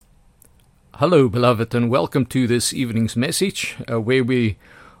Hello, beloved, and welcome to this evening's message, where we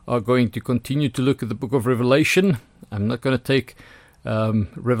are going to continue to look at the book of Revelation. I'm not going to take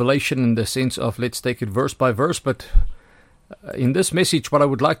Revelation in the sense of let's take it verse by verse, but in this message, what I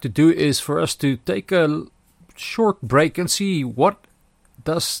would like to do is for us to take a short break and see what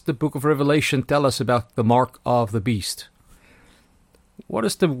does the book of Revelation tell us about the mark of the beast. What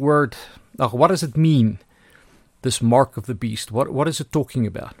is the word, what does it mean, this mark of the beast? What is it talking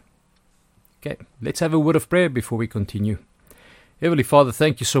about? Okay, let's have a word of prayer before we continue. Heavenly Father,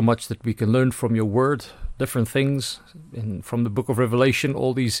 thank you so much that we can learn from your word different things, and from the book of Revelation,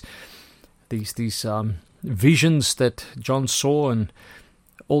 all these visions that John saw, and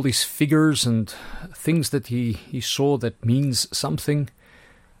all these figures and things that he saw that means something.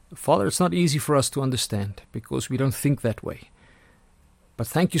 Father, it's not easy for us to understand because we don't think that way. But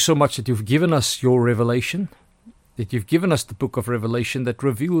thank you so much that you've given us your revelation, that you've given us the book of Revelation that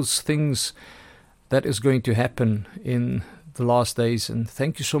reveals things that is going to happen in the last days. And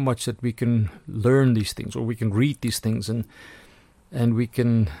thank you so much that we can learn these things, or we can read these things, and we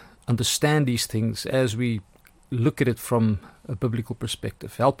can understand these things as we look at it from a biblical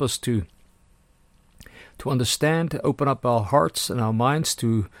perspective. Help us to understand, to open up our hearts and our minds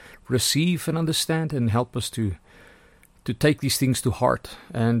to receive and understand, and help us to take these things to heart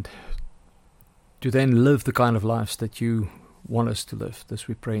and to then live the kind of lives that you want us to live. This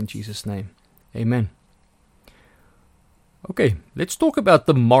we pray in Jesus' name. Amen. Okay, let's talk about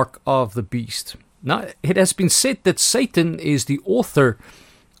the mark of the beast. Now, it has been said that Satan is the author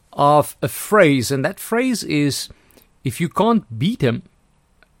of a phrase, and that phrase is, if you can't beat him,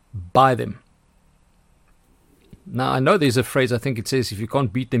 buy them. Now, I know there's a phrase, I think it says, if you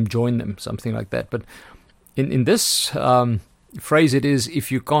can't beat them, join them, something like that. But in this phrase, it is,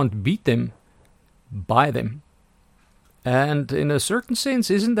 if you can't beat them, buy them. And in a certain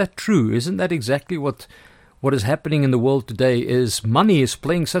sense, isn't that true? Isn't that exactly what is happening in the world today? Is money is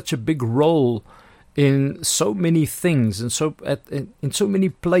playing such a big role in so many things, and in so many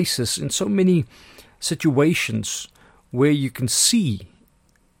places, in so many situations where you can see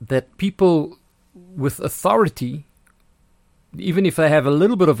that people with authority, even if they have a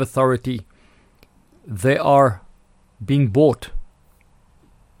little bit of authority, they are being bought.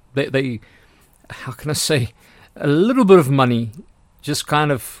 They how can I say, a little bit of money just kind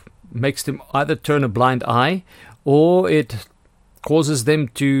of makes them either turn a blind eye, or it causes them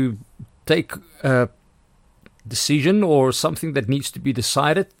to take a decision or something that needs to be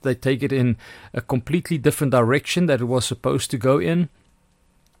decided. They take it in a completely different direction that it was supposed to go in.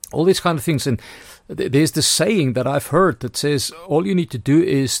 All these kind of things. And there's this saying that I've heard that says, all you need to do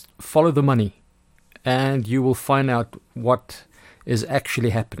is follow the money, and you will find out what is actually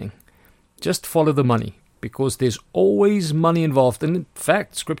happening. Just follow the money, because there's always money involved. And in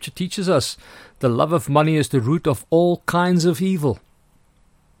fact, Scripture teaches us the love of money is the root of all kinds of evil.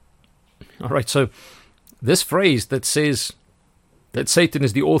 All right, so this phrase that says that Satan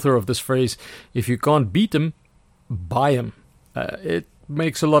is the author of this phrase, if you can't beat him, buy him. It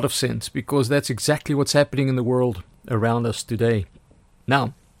makes a lot of sense, because that's exactly what's happening in the world around us today.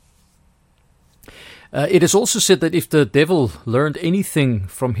 Now, it is also said that if the devil learned anything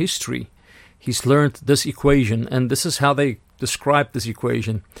from history, he's learned this equation, and this is how they describe this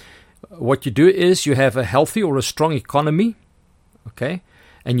equation. What you do is you have a healthy or a strong economy, okay,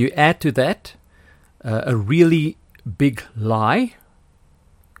 and you add to that a really big lie,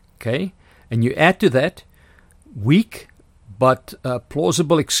 okay, and you add to that weak but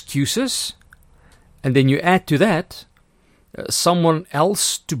plausible excuses, and then you add to that someone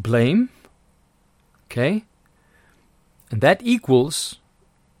else to blame, okay, and that equals,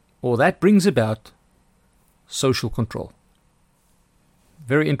 or that brings about, social control.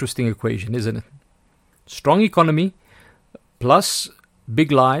 Very interesting equation, isn't it? Strong economy, plus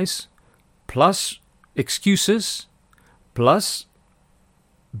big lies, plus excuses, plus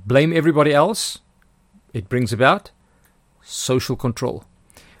blame everybody else. It brings about social control.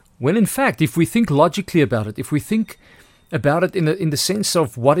 When in fact, if we think logically about it, if we think about it in the sense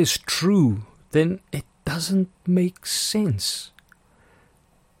of what is true, then it doesn't make sense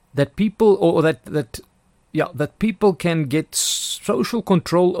that people, or that people can get social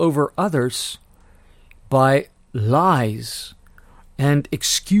control over others by lies and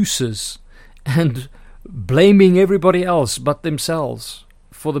excuses and blaming everybody else but themselves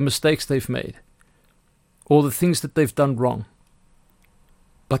for the mistakes they've made or the things that they've done wrong.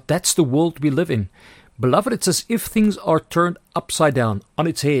 But that's the world we live in. Beloved, it's as if things are turned upside down, on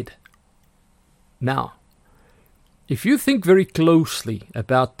its head. Now, if you think very closely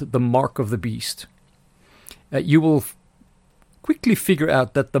about the mark of the beast, you will quickly figure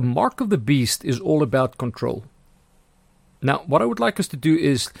out that the mark of the beast is all about control. Now, what I would like us to do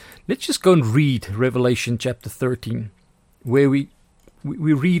is, let's just go and read Revelation chapter 13, where we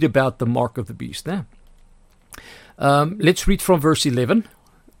read about the mark of the beast. Now, let's read from verse 11,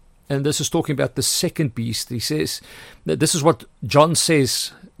 and this is talking about the second beast. He says, that this is what John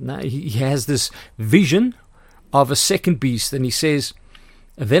says. Now, he has this vision of a second beast, and he says,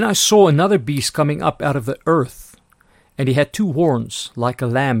 "Then I saw another beast coming up out of the earth, and he had 2 horns like a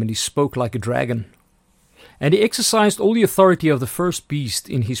lamb, and he spoke like a dragon. And he exercised all the authority of the first beast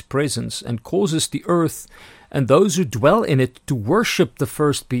in his presence, and causes the earth and those who dwell in it to worship the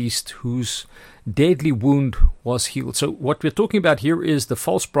first beast, whose deadly wound was healed." So what we're talking about here is the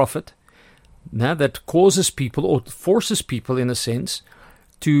false prophet, now, that causes people, or forces people in a sense,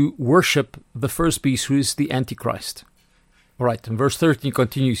 to worship the first beast, who is the Antichrist. All right, and verse 13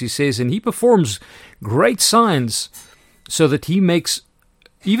 continues. He says, "And he performs great signs, so that he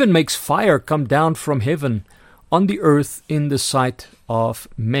even makes fire come down from heaven on the earth in the sight of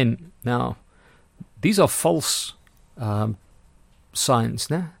men." Now, these are false signs.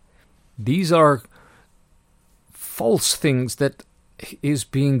 Nah? These are false things that is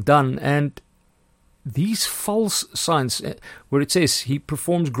being done. And these false signs, where it says he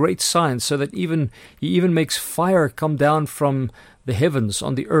performs great signs, so that he even makes fire come down from the heavens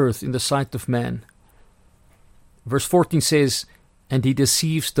on the earth in the sight of man. Verse 14 says, "And he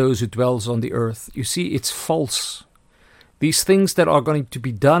deceives those who dwells on the earth." You see, it's false. These things that are going to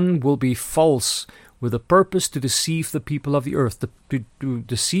be done will be false, with a purpose to deceive the people of the earth, to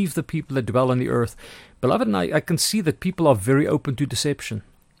deceive the people that dwell on the earth. Beloved, I can see that people are very open to deception.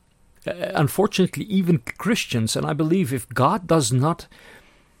 Unfortunately, even Christians, and I believe if God does not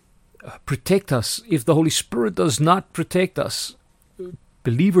protect us, if the Holy Spirit does not protect us,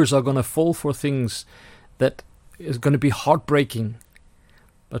 believers are going to fall for things that is going to be heartbreaking.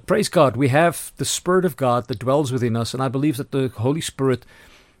 But praise God, we have the Spirit of God that dwells within us, and I believe that the Holy Spirit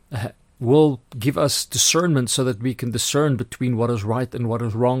will give us discernment, so that we can discern between what is right and what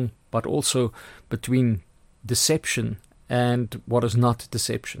is wrong, but also between deception and what is not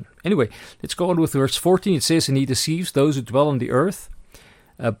deception. Anyway, let's go on with verse 14. It says, "And he deceives those who dwell on the earth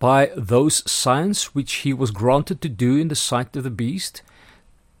by those signs which he was granted to do in the sight of the beast,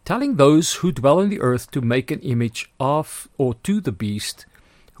 telling those who dwell on the earth to make an image of, or to the beast,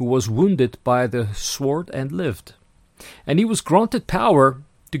 who was wounded by the sword and lived. And he was granted power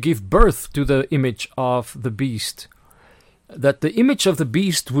to give birth to the image of the beast, that the image of the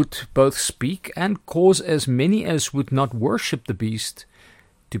beast would both speak and cause as many as would not worship the beast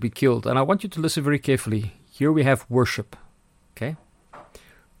to be killed." And I want you to listen very carefully. Here we have worship. Okay?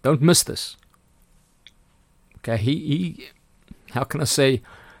 Don't miss this. Okay, he how can I say,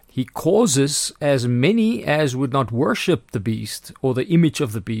 he causes as many as would not worship the beast, or the image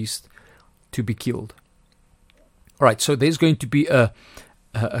of the beast, to be killed. All right, so there's going to be a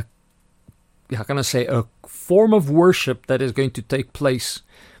form of worship that is going to take place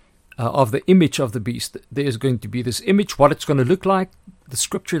of the image of the beast. There's going to be this image. What it's going to look like, the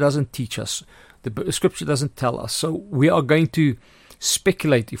Scripture doesn't teach us. The Scripture doesn't tell us. So we are going to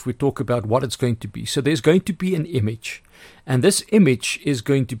speculate if we talk about what it's going to be. So there's going to be an image, and this image is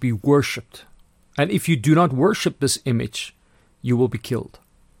going to be worshipped. And if you do not worship this image, you will be killed.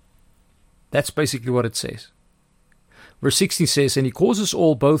 That's basically what it says. Verse 16 says, "And he causes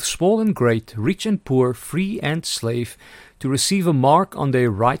all, both small and great, rich and poor, free and slave, to receive a mark on their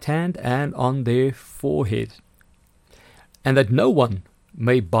right hand and on their forehead, and that no one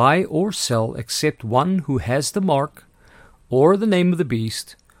may buy or sell except one who has the mark, or the name of the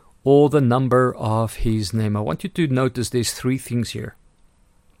beast, or the number of his name." I want you to notice there's 3 things here.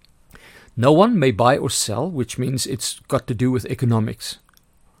 No one may buy or sell, which means it's got to do with economics.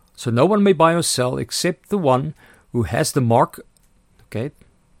 So no one may buy or sell except the one who has the mark, okay,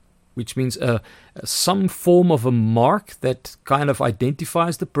 which means some form of a mark that kind of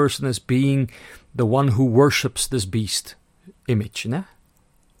identifies the person as being the one who worships this beast image. Né?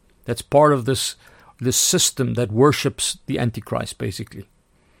 That's part of this system that worships the Antichrist, basically.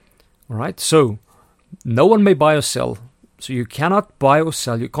 All right, so no one may buy or sell. So you cannot buy or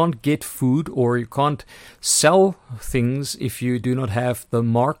sell. You can't get food, or you can't sell things if you do not have the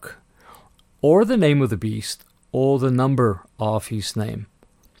mark, or the name of the beast, or the number of his name.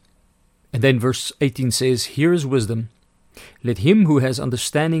 And then verse 18 says, "Here is wisdom. Let him who has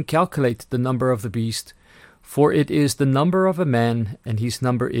understanding calculate the number of the beast, for it is the number of a man, and his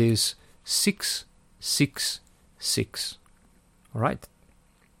number is 666. All right,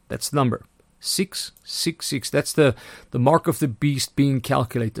 that's the number. 666. That's the mark of the beast being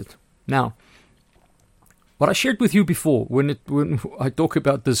calculated. Now, what I shared with you before, when I talk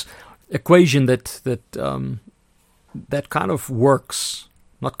about this equation that kind of works,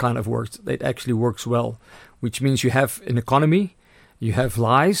 not kind of works, it actually works well, which means you have an economy, you have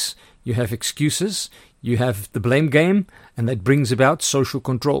lies, you have excuses, you have the blame game, and that brings about social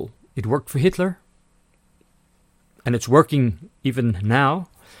control. It worked for Hitler, and it's working even now.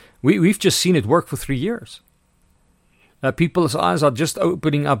 We've just seen it work for 3 years. People's eyes are just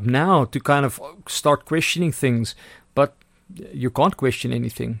opening up now to kind of start questioning things, but you can't question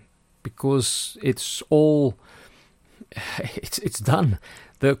anything because it's all, it's done.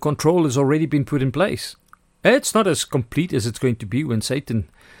 The control has already been put in place. It's not as complete as it's going to be when Satan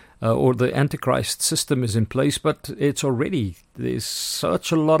or the Antichrist system is in place, but it's already, there's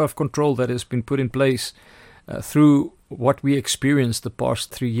such a lot of control that has been put in place through what we experienced the past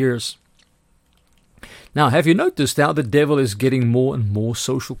 3 years. Now, have you noticed how the devil is getting more and more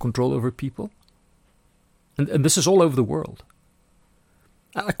social control over people? And this is all over the world.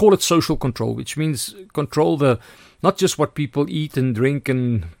 I call it social control, which means control not just what people eat and drink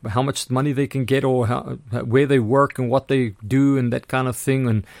and how much money they can get or where they work and what they do and that kind of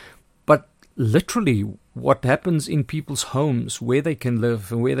thing, but literally what happens in people's homes, where they can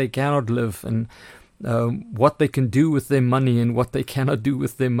live and where they cannot live, and what they can do with their money and what they cannot do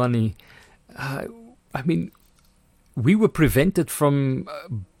with their money. I mean, we were prevented from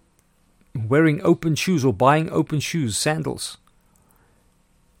wearing open shoes or buying open shoes, sandals.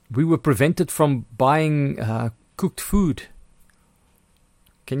 We were prevented from buying cooked food.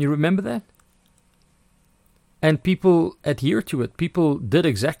 Can you remember that? And people adhered to it. People did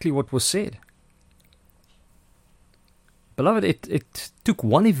exactly what was said. Beloved, it took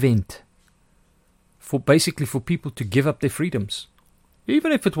one event for people to give up their freedoms.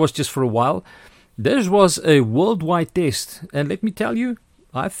 Even if it was just for a while. This was a worldwide test. And let me tell you,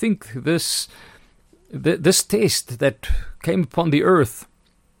 I think this test that came upon the earth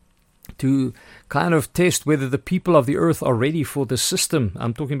to kind of test whether the people of the earth are ready for the system.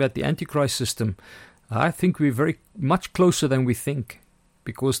 I'm talking about the Antichrist system. I think we're very much closer than we think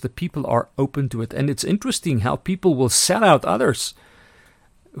because the people are open to it. And it's interesting how people will sell out others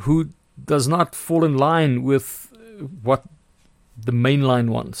who does not fall in line with what the mainline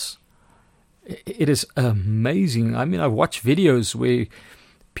wants. It is amazing. I mean, I've watched videos where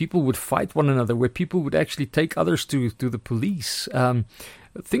people would fight one another, where people would actually take others to the police.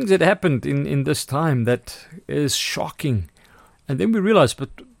 Things that happened in this time that is shocking. And then we realize, but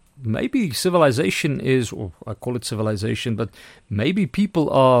maybe civilization is, or I call it civilization, but maybe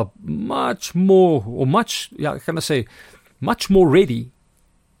people are much more ready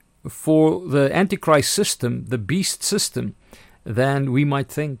for the Antichrist system, the beast system, than we might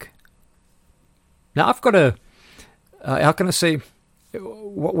think. Now, I've got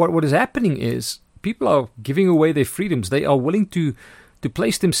what is happening is people are giving away their freedoms. They are willing to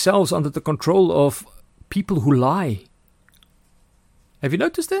place themselves under the control of people who lie. Have you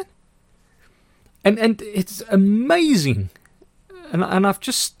noticed that? And it's amazing. And I've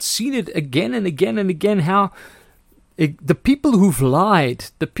just seen it again and again and again how the people who've lied,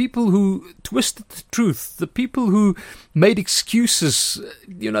 the people who twisted the truth, the people who made excuses,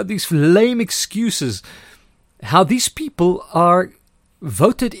 these lame excuses, how these people are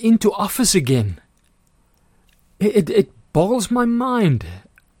voted into office again. It boggles my mind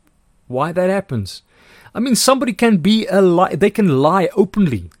why that happens. I mean, somebody can they can lie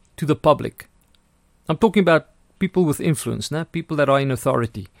openly to the public. I'm talking about people with influence, people that are in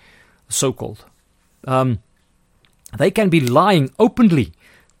authority, so-called. They can be lying openly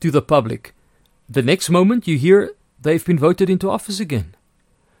to the public. The next moment you hear they've been voted into office again.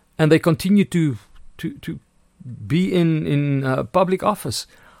 And they continue to be in public office.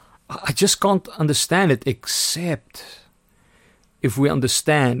 I just can't understand it except if we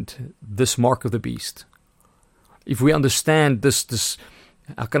understand this mark of the beast. If we understand this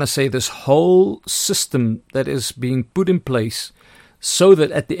whole system that is being put in place so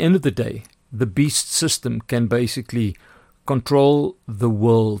that at the end of the day, the beast system can basically control the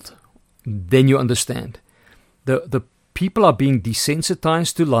world. Then you understand. The people are being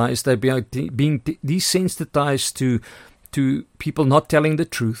desensitized to lies. They're being desensitized to people not telling the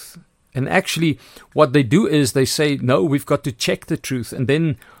truth. And actually, what they do is they say, no, we've got to check the truth. And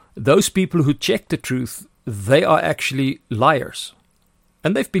then those people who check the truth, they are actually liars.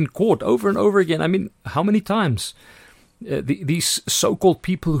 And they've been caught over and over again. I mean, how many times? These so-called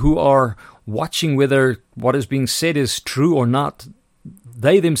people who are watching whether what is being said is true or not,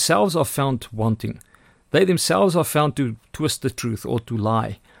 they themselves are found wanting. They themselves are found to twist the truth or to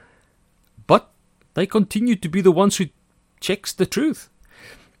lie. But they continue to be the ones who checks the truth.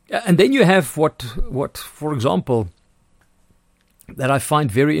 And then you have what, for example, that I find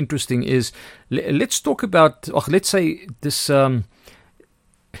very interesting is, let's talk about, let's say this, the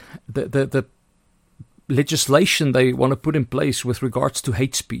legislation they want to put in place with regards to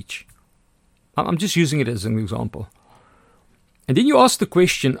hate speech. I'm just using it as an example. And then you ask the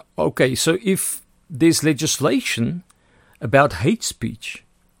question, okay, so if there's legislation about hate speech,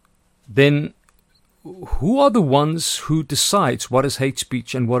 then who are the ones who decides what is hate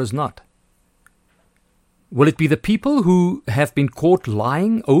speech and what is not? Will it be the people who have been caught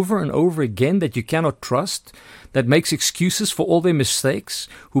lying over and over again that you cannot trust, that makes excuses for all their mistakes,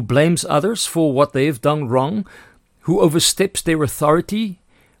 who blames others for what they have done wrong, who oversteps their authority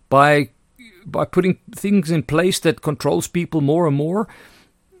by putting things in place that controls people more and more?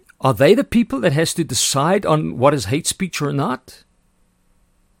 Are they the people that has to decide on what is hate speech or not?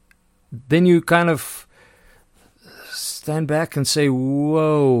 Then you kind of stand back and say,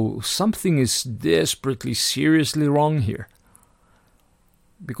 whoa, something is desperately, seriously wrong here.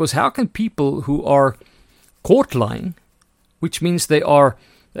 Because how can people who are caught lying, which means they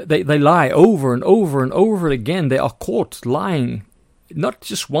lie over and over and over again, they are caught lying, not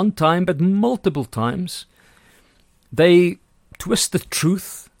just one time, but multiple times. They twist the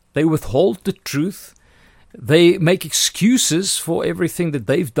truth, they withhold the truth, they make excuses for everything that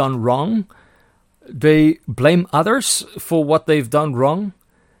they've done wrong. They blame others for what they've done wrong.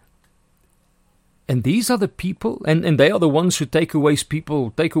 And these are the people, and they are the ones who take away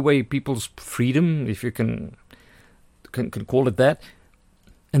people's freedom, if you can call it that.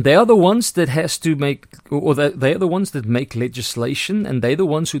 And they are the ones that has to make, or they are the ones that make legislation, and they're the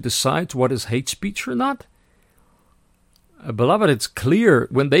ones who decide what is hate speech or not. Beloved, it's clear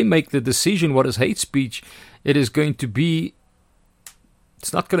when they make the decision what is hate speech, it's not going to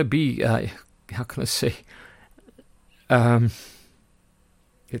be, how can I say,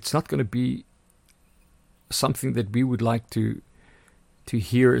 it's not going to be something that we would like to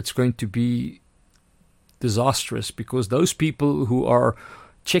hear. It's going to be disastrous, because those people who are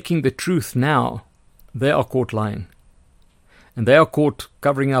checking the truth now, they are caught lying. And they are caught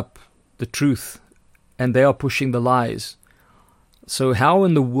covering up the truth, and they are pushing the lies. So how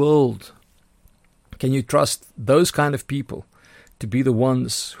in the world can you trust those kind of people to be the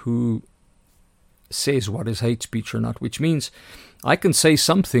ones who says what is hate speech or not? Which means I can say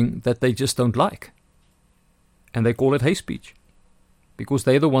something that they just don't like, and they call it hate speech, because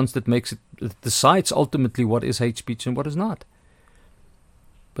they're the ones that decides ultimately what is hate speech and what is not.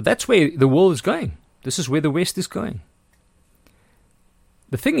 But that's where the world is going. This is where the West is going.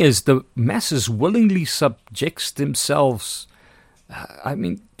 The thing is, the masses willingly subjects themselves,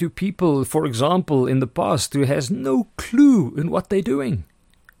 to people, for example, in the past, who has no clue in what they're doing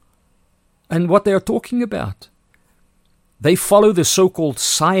and what they are talking about. They follow the so-called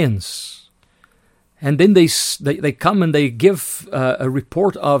science, and then they come and they give a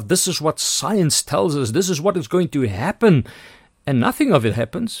report of, this is what science tells us, this is what is going to happen, and nothing of it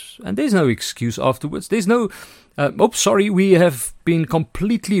happens, and there's no excuse afterwards. There's no, sorry, we have been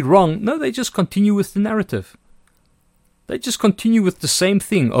completely wrong. No, they just continue with the narrative. They just continue with the same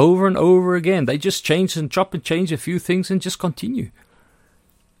thing over and over again. They just change and chop and change a few things and just continue.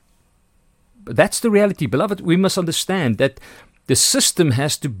 But that's the reality. Beloved, we must understand that the system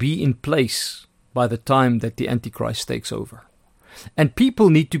has to be in place by the time that the Antichrist takes over. And people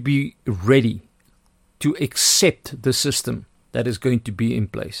need to be ready to accept the system that is going to be in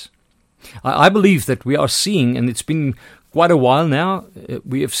place. I believe that we are seeing, and it's been quite a while now,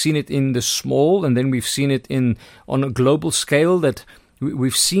 we have seen it in the small, and then we've seen it on a global scale, that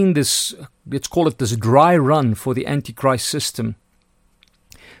we've seen this, let's call it this dry run for the Antichrist system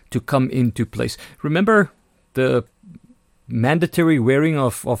to come into place. Remember the mandatory wearing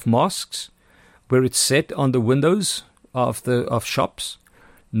of masks, where it's set on the windows of shops?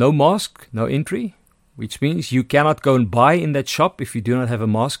 No mask, no entry, which means you cannot go and buy in that shop if you do not have a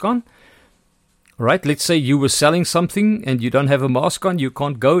mask on. Right? Let's say you were selling something and you don't have a mask on, you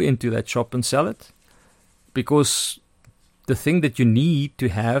can't go into that shop and sell it, because the thing that you need to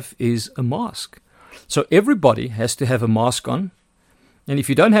have is a mask. So everybody has to have a mask on, and if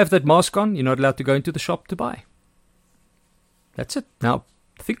you don't have that mask on, you're not allowed to go into the shop to buy. That's it. Now,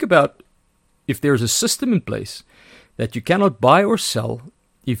 think about if there's a system in place that you cannot buy or sell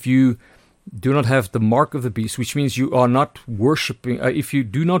if you do not have the mark of the beast, which means you are not worshipping, if you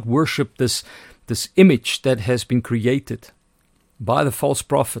do not worship this image that has been created by the false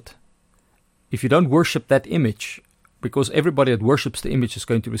prophet. If you don't worship that image, because everybody that worships the image is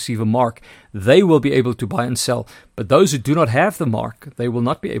going to receive a mark, they will be able to buy and sell. But those who do not have the mark, they will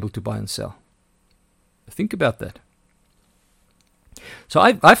not be able to buy and sell. Think about that. So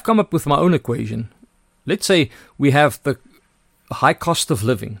I've come up with my own equation. Let's say we have the high cost of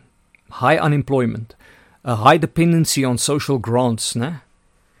living, high unemployment, a high dependency on social grants.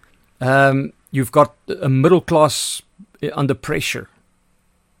 You've got a middle class under pressure.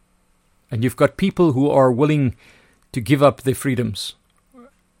 And you've got people who are willing to give up their freedoms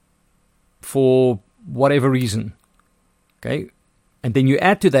for whatever reason. Okay? And then you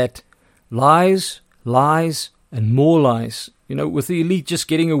add to that lies, and more lies. With the elite just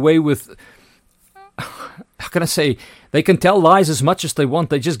getting away with, how can I say, they can tell lies as much as they want,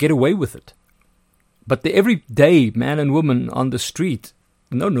 they just get away with it. But the everyday man and woman on the street,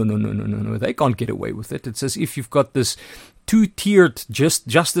 no, they can't get away with it. It's as if you've got this two-tiered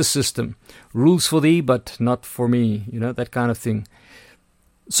justice system. Rules for thee, but not for me, that kind of thing.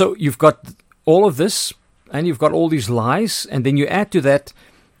 So you've got all of this, and you've got all these lies, and then you add to that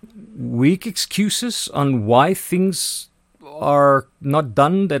weak excuses on why things are not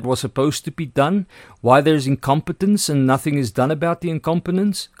done that was supposed to be done, why there's incompetence and nothing is done about the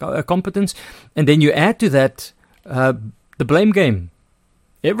competence, and then you add to that the blame game.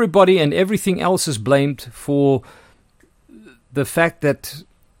 Everybody and everything else is blamed for the fact that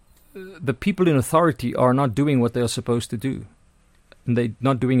the people in authority are not doing what they are supposed to do, and they're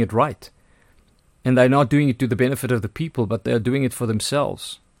not doing it right, and they're not doing it to the benefit of the people, but they're doing it for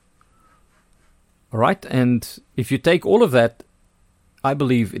themselves. All right, and if you take all of that, I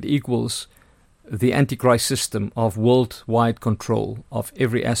believe it equals the Antichrist system of worldwide control of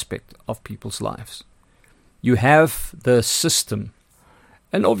every aspect of people's lives. You have the system,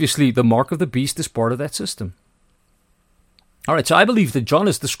 and obviously the mark of the beast is part of that system. All right, so I believe that John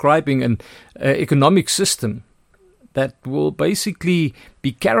is describing an economic system that will basically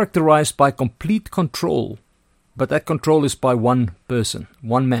be characterized by complete control, but that control is by one person,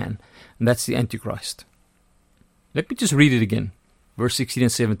 one man, and that's the Antichrist. Let me just read it again. Verse 16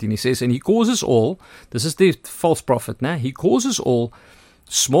 and 17, he says, and he causes all, this is the false prophet now, he causes all,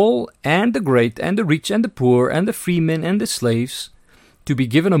 small and the great, and the rich and the poor, and the freemen and the slaves, to be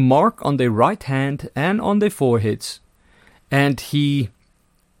given a mark on their right hand and on their foreheads. And he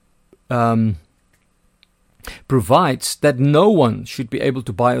provides that no one should be able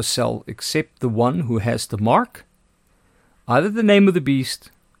to buy or sell except the one who has the mark, either the name of the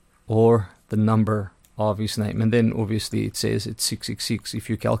beast or the number of his name. And then obviously it says it's 666 if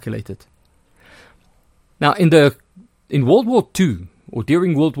you calculate it. Now in World War II, or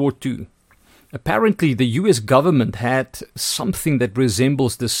during World War II, apparently the US government had something that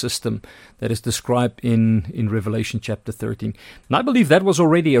resembles this system that is described in Revelation chapter 13. And I believe that was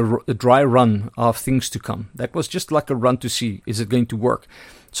already a dry run of things to come. That was just like a run to see, is it going to work?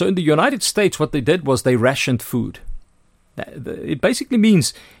 So in the United States, what they did was they rationed food. It basically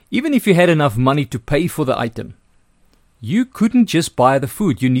means even if you had enough money to pay for the item, you couldn't just buy the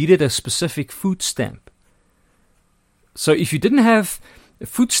food. You needed a specific food stamp. So if you didn't have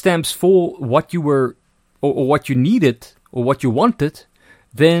food stamps for what you were, or what you needed, or what you wanted,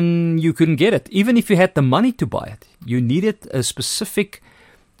 then you couldn't get it. Even if you had the money to buy it, you needed a specific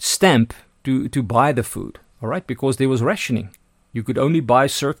stamp to buy the food. All right, because there was rationing. You could only buy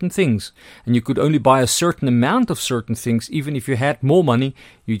certain things, and you could only buy a certain amount of certain things. Even if you had more money,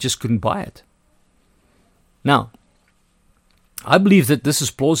 you just couldn't buy it. Now, I believe that this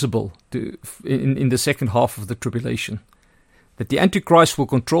is plausible in the second half of the tribulation. That the Antichrist will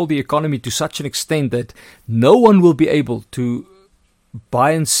control the economy to such an extent that no one will be able to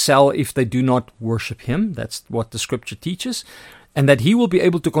buy and sell if they do not worship him. That's what the scripture teaches. And that he will be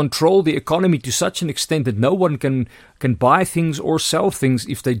able to control the economy to such an extent that no one can buy things or sell things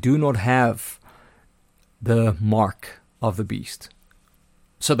if they do not have the mark of the beast.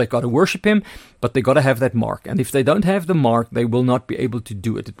 So they got to worship him, but they got to have that mark. And if they don't have the mark, they will not be able to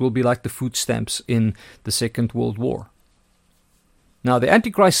do it. It will be like the food stamps in the Second World War. Now, the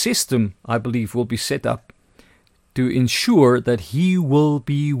Antichrist system, I believe, will be set up to ensure that he will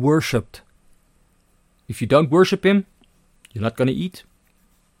be worshipped. If you don't worship him, you're not going to eat.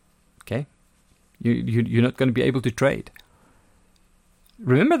 Okay? You're not going to be able to trade.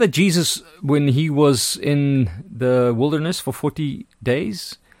 Remember that Jesus, when he was in the wilderness for 40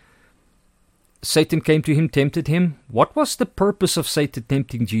 days, Satan came to him, tempted him. What was the purpose of Satan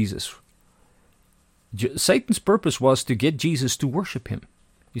tempting Jesus? Satan's purpose was to get Jesus to worship him.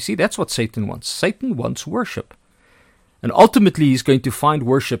 You see, that's what Satan wants. Satan wants worship. And ultimately, he's going to find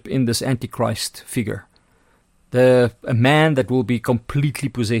worship in this Antichrist figure. A man that will be completely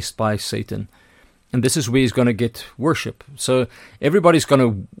possessed by Satan. And this is where he's going to get worship. So everybody's going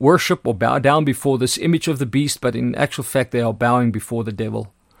to worship or bow down before this image of the beast, but in actual fact they are bowing before the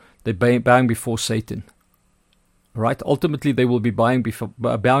devil. They're bowing before Satan. Right? Ultimately, they will be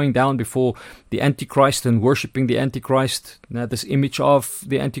bowing down before the Antichrist and worshipping the Antichrist, this image of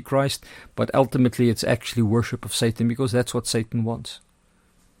the Antichrist. But ultimately, it's actually worship of Satan, because that's what Satan wants.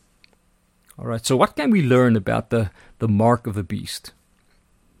 All right, so what can we learn about the mark of the beast?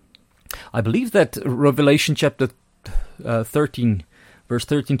 I believe that Revelation chapter 13, verse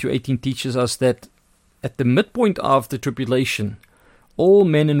 13 to 18 teaches us that at the midpoint of the tribulation, all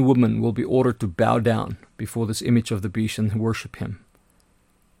men and women will be ordered to bow down before this image of the beast and worship him.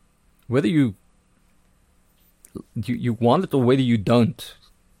 Whether you want it or whether you don't,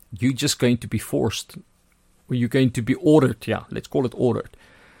 you're just going to be forced, or you're going to be ordered. Yeah, let's call it ordered.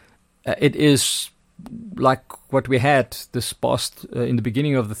 It is like what we had this past, in the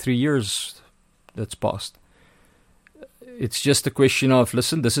beginning of the 3 years that's passed. It's just a question of,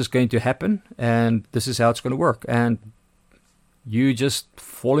 listen, this is going to happen, and this is how it's going to work. And you just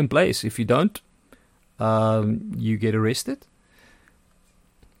fall in place. If you don't, you get arrested.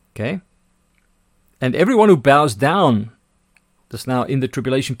 Okay? And everyone who bows down, that's now in the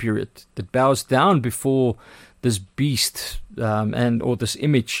tribulation period, that bows down before this beast or this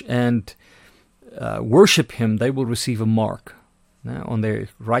image and worship him, they will receive a mark on their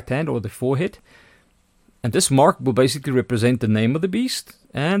right hand or their forehead. And this mark will basically represent the name of the beast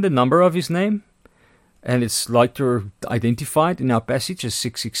and the number of his name. And it's later identified in our passage as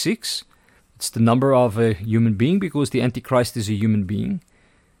 666. It's the number of a human being, because the Antichrist is a human being.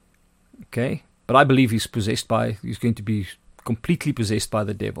 Okay? But I believe he's going to be completely possessed by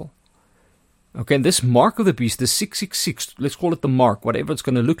the devil. Okay, and this mark of the beast, the 666, let's call it the mark, whatever it's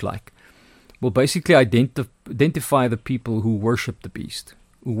going to look like, will basically identify the people who worship the beast,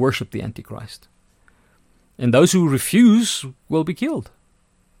 who worship the Antichrist. And those who refuse will be killed.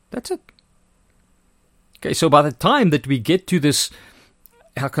 That's it. Okay, so by the time that we get to this,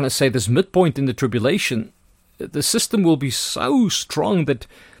 how can I say, this midpoint in the tribulation, the system will be so strong that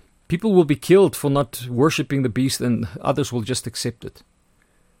people will be killed for not worshipping the beast, and others will just accept it.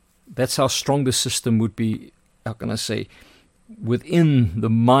 That's how strong the system would be, how can I say, within the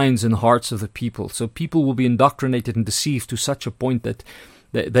minds and hearts of the people. So people will be indoctrinated and deceived to such a point that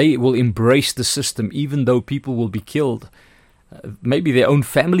they will embrace the system, even though people will be killed. Maybe their own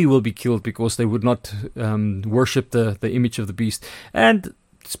family will be killed because they would not worship the image of the beast. And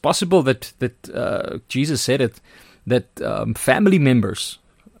it's possible that Jesus said it, that family members,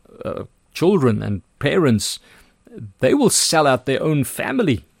 children and parents, they will sell out their own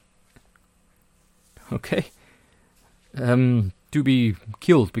family, okay, to be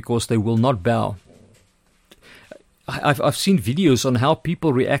killed because they will not bow. I've seen videos on how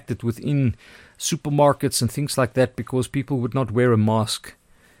people reacted within supermarkets and things like that because people would not wear a mask.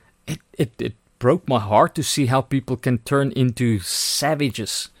 It broke my heart to see how people can turn into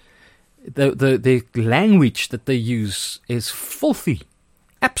savages. The language that they use is filthy,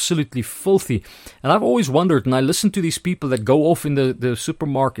 absolutely filthy. And I've always wondered, and I listen to these people that go off in the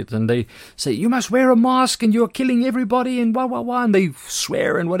supermarket and they say, you must wear a mask and you're killing everybody and wah, and they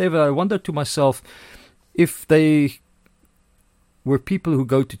swear and whatever. I wonder to myself, if they were people who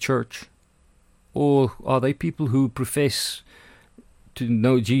go to church, or are they people who profess to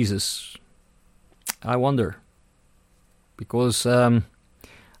know Jesus? I wonder. Because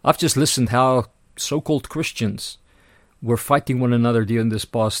I've just listened how so-called Christians were fighting one another during this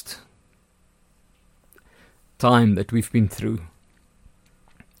past time that we've been through.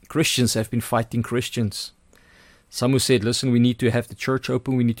 Christians have been fighting Christians. Some who said, listen, we need to have the church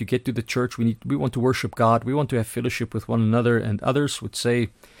open, we need to get to the church, we want to worship God, we want to have fellowship with one another. And others would say,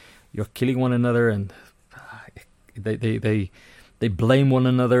 you're killing one another, and they blame one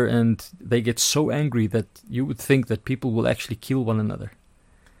another, and they get so angry that you would think that people will actually kill one another.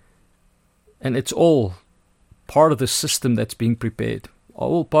 And it's all part of the system that's being prepared,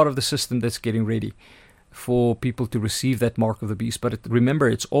 all part of the system that's getting ready for people to receive that mark of the beast. But remember,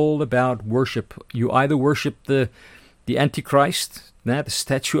 it's all about worship. You either worship the Antichrist, the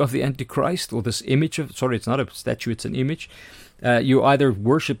statue of the Antichrist, or this image of, sorry, it's not a statue, it's an image. You either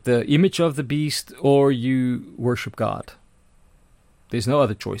worship the image of the beast or you worship God. There's no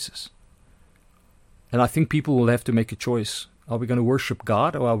other choices. And I think people will have to make a choice. Are we going to worship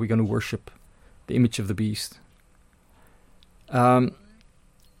God, or are we going to worship the image of the beast?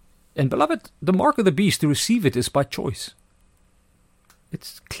 And beloved, the mark of the beast, to receive it, is by choice.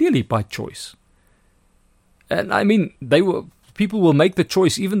 It's clearly by choice. And I mean, people will make the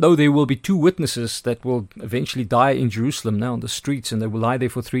choice, even though there will be 2 witnesses that will eventually die in Jerusalem now on the streets, and they will lie there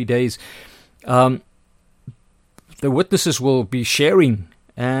for 3 days. The witnesses will be sharing,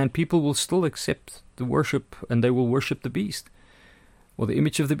 and people will still accept the worship, and they will worship the beast. or the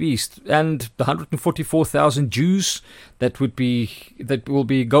image of the beast, and the 144,000 Jews that will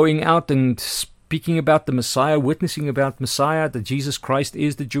be going out and speaking about the Messiah, witnessing about Messiah, that Jesus Christ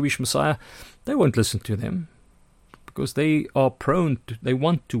is the Jewish Messiah. They won't listen to them because they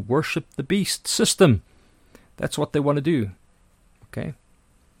want to worship the beast system. That's what they want to do. Okay,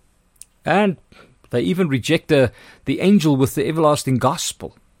 and they even reject the angel with the everlasting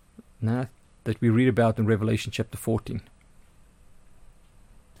gospel, that we read about in Revelation chapter 14.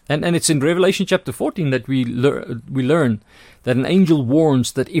 And it's in Revelation chapter 14 that we learn that an angel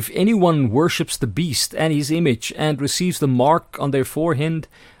warns that if anyone worships the beast and his image and receives the mark on their forehead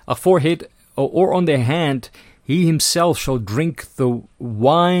or on their hand, he himself shall drink the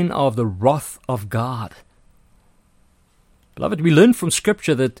wine of the wrath of God. Beloved, we learn from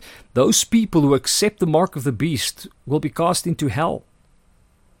Scripture that those people who accept the mark of the beast will be cast into hell.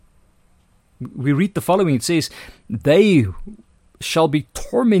 We read the following. It says, they shall be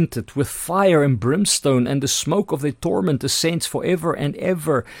tormented with fire and brimstone, and the smoke of their torment ascends forever and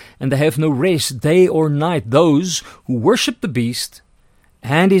ever, and they have no rest day or night, those who worship the beast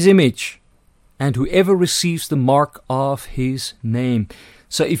and his image, and whoever receives the mark of his name.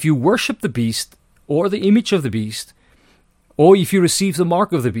 So if you worship the beast or the image of the beast, or if you receive the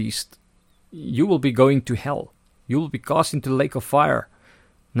mark of the beast, you will be going to hell. You will be cast into the lake of fire.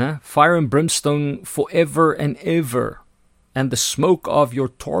 Fire and brimstone forever and ever. And the smoke of your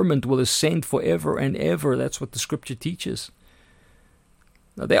torment will ascend forever and ever. That's what the Scripture teaches.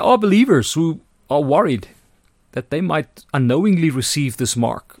 Now, there are believers who are worried that they might unknowingly receive this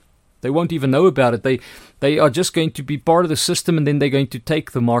mark. They won't even know about it. They are just going to be part of the system, and then they're going to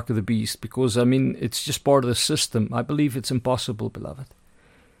take the mark of the beast because, it's just part of the system. I believe it's impossible, beloved.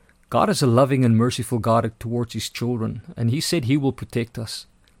 God is a loving and merciful God towards his children, and he said he will protect us.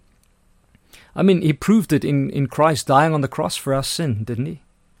 He proved it in Christ dying on the cross for our sin, didn't he?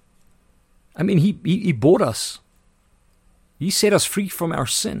 He bought us. He set us free from our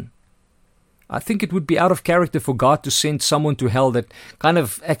sin. I think it would be out of character for God to send someone to hell that kind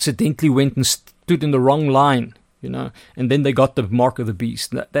of accidentally went and stood in the wrong line, and then they got the mark of the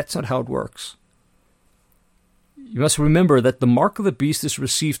beast. That's not how it works. You must remember that the mark of the beast is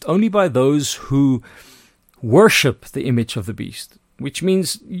received only by those who worship the image of the beast, which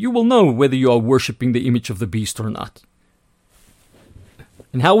means you will know whether you are worshiping the image of the beast or not.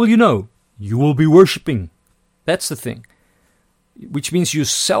 And how will you know? You will be worshiping. That's the thing. Which means you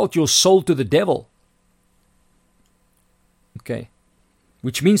sold your soul to the devil. Okay.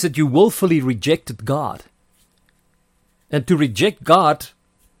 Which means that you willfully rejected God. And to reject God,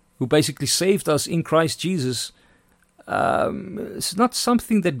 who basically saved us in Christ Jesus, it's not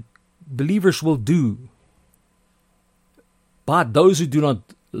something that believers will do. But those who do not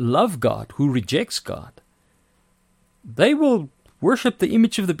love God, who rejects God, they will worship the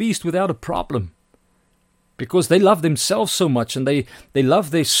image of the beast without a problem. Because they love themselves so much, and they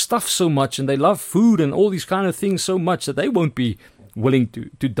love their stuff so much, and they love food and all these kind of things so much that they won't be willing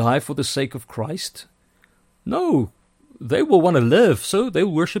to die for the sake of Christ. No, they will want to live, so they'll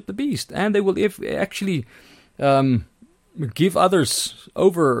worship the beast. And they will actually give others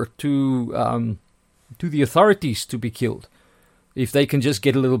over to the authorities to be killed, if they can just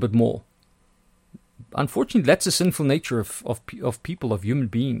get a little bit more. Unfortunately, that's the sinful nature of people, of human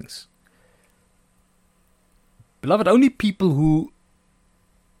beings. Beloved, only people who,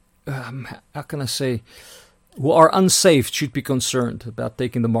 who are unsaved should be concerned about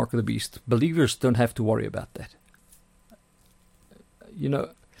taking the mark of the beast. Believers don't have to worry about that.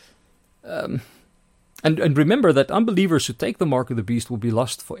 And remember that unbelievers who take the mark of the beast will be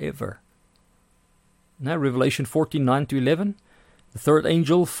lost forever. Now, Revelation 14:9-11, the third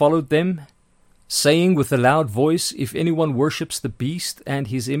angel followed them, saying with a loud voice, if anyone worships the beast and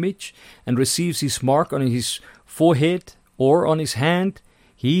his image, and receives his mark on his forehead or on his hand,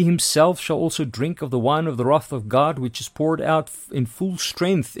 he himself shall also drink of the wine of the wrath of God, which is poured out in full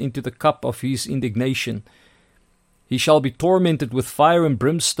strength into the cup of his indignation. He shall be tormented with fire and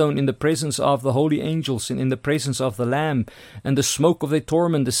brimstone in the presence of the holy angels and in the presence of the Lamb, and the smoke of their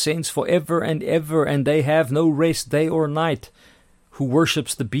torment ascends forever and ever, and they have no rest day or night, who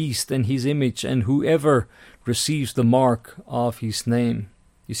worships the beast and his image, and whoever receives the mark of his name.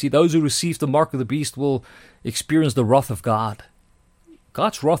 You see, those who receive the mark of the beast will experience the wrath of God.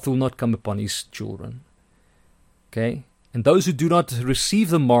 God's wrath will not come upon his children. Okay? And those who do not receive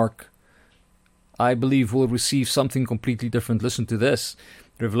the mark, I believe, will receive something completely different. Listen to this.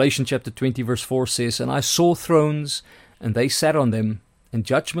 Revelation chapter 20 verse 4 says, and I saw thrones, and they sat on them, and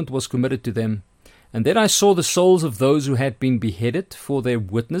judgment was committed to them. And then I saw the souls of those who had been beheaded for their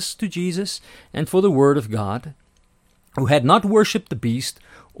witness to Jesus and for the word of God, who had not worshipped the beast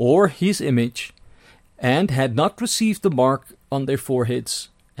or his image, and had not received the mark on their foreheads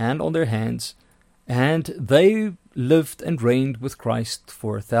and on their hands, and they lived and reigned with Christ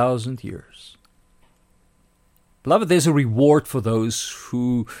for 1,000 years. Beloved, there's a reward for those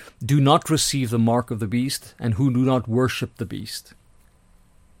who do not receive the mark of the beast and who do not worship the beast.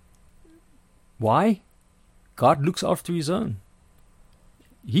 Why? God looks after his own.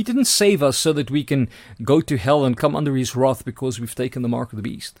 He didn't save us so that we can go to hell and come under his wrath because we've taken the mark of the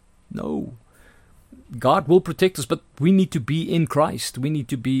beast. No. God will protect us, but we need to be in Christ. We need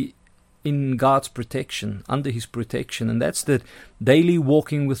to be in God's protection, under his protection. And that's the daily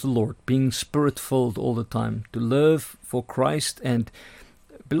walking with the Lord, being spirit-filled all the time, to live for Christ. And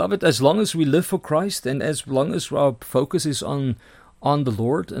beloved, as long as we live for Christ and as long as our focus is on the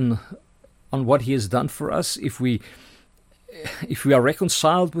Lord and on what he has done for us, if we are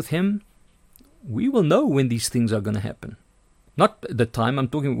reconciled with him, we will know when these things are going to happen. Not the time, I'm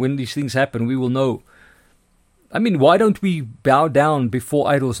talking when these things happen, we will know. I mean, why don't we bow down before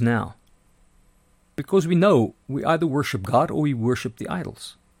idols now? Because we know we either worship God or we worship the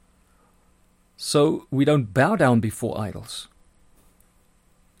idols. So we don't bow down before idols.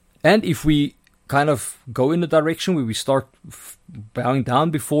 And if we kind of go in the direction where we start bowing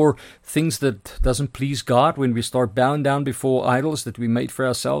down before things that doesn't please God, when we start bowing down before idols that we made for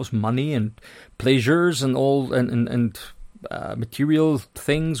ourselves, money and pleasures and all and material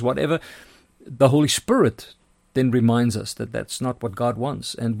things, whatever, the Holy Spirit then reminds us that that's not what God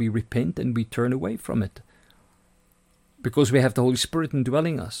wants, and we repent and we turn away from it because we have the Holy Spirit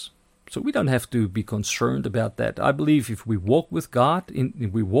indwelling us. So we don't have to be concerned about that. I believe if we walk with God,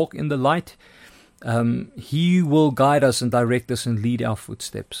 if we walk in the light, he will guide us and direct us and lead our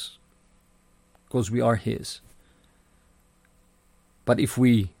footsteps because we are his. But if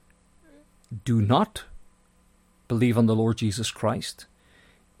we do not believe on the Lord Jesus Christ,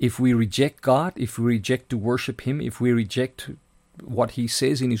 if we reject God, if we reject to worship him, if we reject what he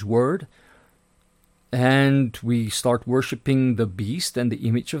says in his word, and we start worshiping the beast and the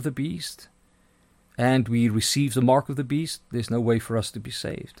image of the beast, and we receive the mark of the beast, there's no way for us to be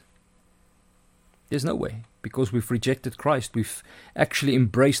saved. There's no way, because we've rejected Christ. We've actually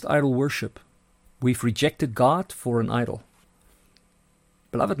embraced idol worship. We've rejected God for an idol.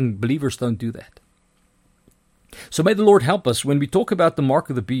 Beloved, and believers don't do that. So may the Lord help us when we talk about the mark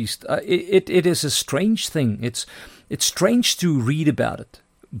of the beast. It is a strange thing. It's strange to read about it.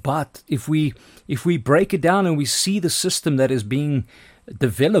 But if we break it down and we see the system that is being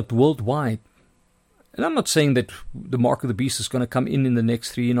developed worldwide, and I'm not saying that the mark of the beast is going to come in the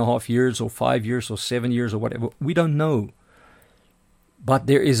next 3.5 years or 5 years or 7 years or whatever. We don't know. But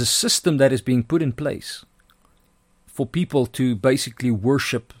there is a system that is being put in place for people to basically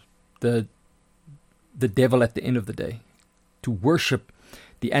worship the devil at the end of the day, to worship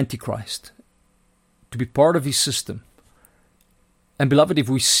the Antichrist, to be part of his system. And beloved, if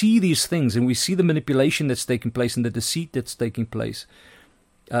we see these things and we see the manipulation that's taking place and the deceit that's taking place,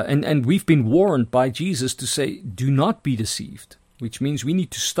 and we've been warned by Jesus to say, do not be deceived, which means we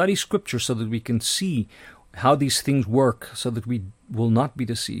need to study Scripture so that we can see how these things work so that we will not be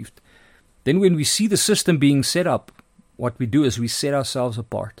deceived. Then when we see the system being set up, what we do is we set ourselves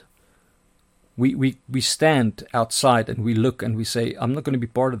apart. We stand outside and we look and we say, I'm not going to be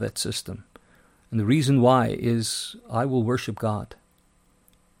part of that system. And the reason why is I will worship God.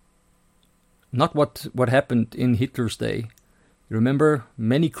 Not what happened in Hitler's day. You remember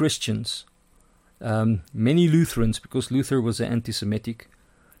many Christians, many Lutherans, because Luther was anti-Semitic,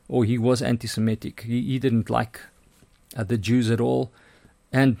 or he was anti-Semitic. He didn't like the Jews at all.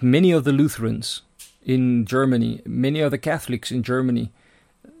 And many of the Lutherans in Germany, many of the Catholics in Germany,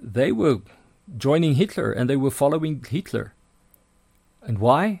 they were joining Hitler and they were following Hitler. And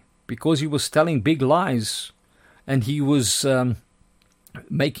why? Because he was telling big lies and he was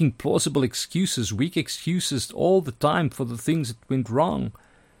making plausible excuses, weak excuses all the time for the things that went wrong.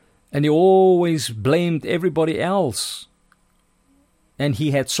 And he always blamed everybody else. And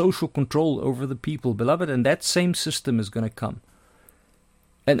he had social control over the people, beloved, and that same system is going to come.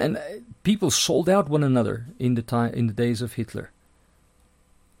 And people sold out one another in the days of Hitler.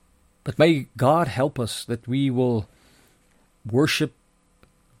 But may God help us that we will worship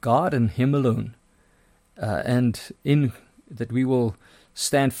God and him alone, and in that we will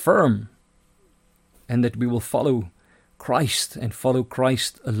stand firm, and that we will follow Christ and follow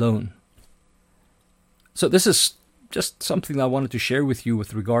Christ alone. So this is just something I wanted to share with you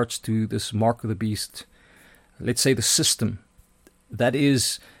with regards to this mark of the beast. Let's say the system that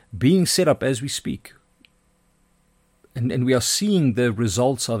is being set up as we speak. And we are seeing the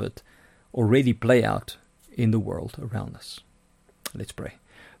results of it already play out in the world around us. Let's pray.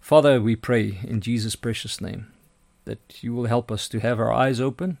 Father, we pray in Jesus' precious name that you will help us to have our eyes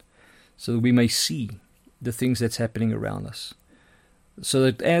open so that we may see the things that's happening around us. So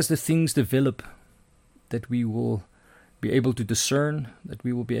that as the things develop, that we will be able to discern, that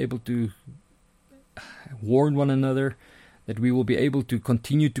we will be able to warn one another, that we will be able to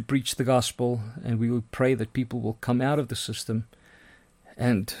continue to preach the gospel, and we will pray that people will come out of the system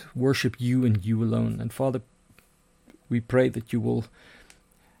and worship you and you alone. And Father, we pray that you will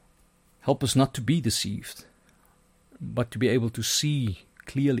help us not to be deceived, but to be able to see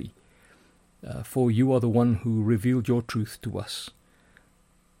clearly, for you are the one who revealed your truth to us.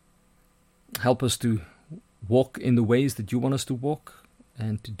 Help us to walk in the ways that you want us to walk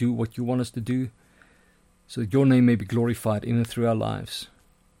and to do what you want us to do, so that your name may be glorified in and through our lives,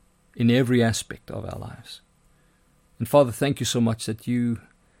 in every aspect of our lives. And Father, thank you so much that you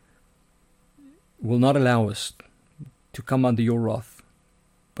will not allow us to come under your wrath,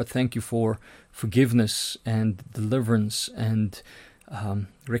 but thank you for forgiveness and deliverance and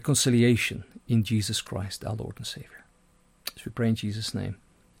reconciliation in Jesus Christ, our Lord and Savior. As we pray in Jesus' name,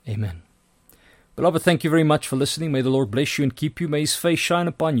 amen. Beloved, thank you very much for listening. May the Lord bless you and keep you. May his face shine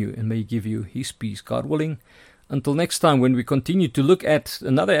upon you and may he give you his peace, God willing. Until next time, when we continue to look at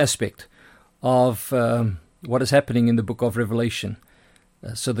another aspect of what is happening in the book of Revelation,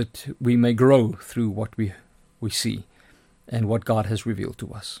 so that we may grow through what we see and what God has revealed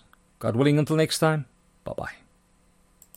to us. God willing, until next time, bye-bye.